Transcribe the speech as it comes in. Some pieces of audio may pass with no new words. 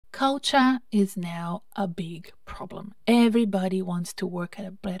Culture is now a big problem. Everybody wants to work at a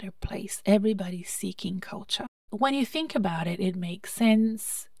better place. Everybody's seeking culture. When you think about it, it makes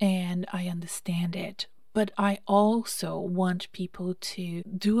sense and I understand it. But I also want people to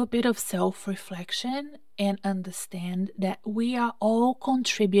do a bit of self-reflection and understand that we are all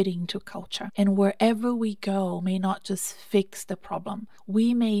contributing to culture. And wherever we go may not just fix the problem.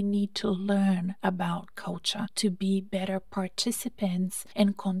 We may need to learn about culture to be better participants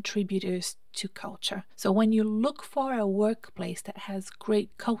and contributors to culture. So when you look for a workplace that has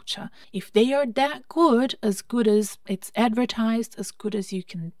great culture, if they are that good as it's advertised, as good as you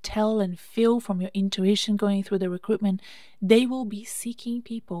can tell and feel from your intuition going through the recruitment, they will be seeking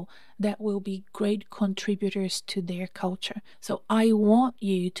people that will be great contributors to their culture. So I want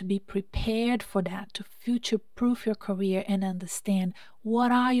you to be prepared for that, to future-proof your career and understand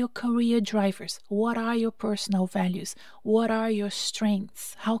what are your career drivers, what are your personal values, what are your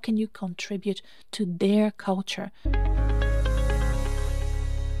strengths, how can you contribute to their culture.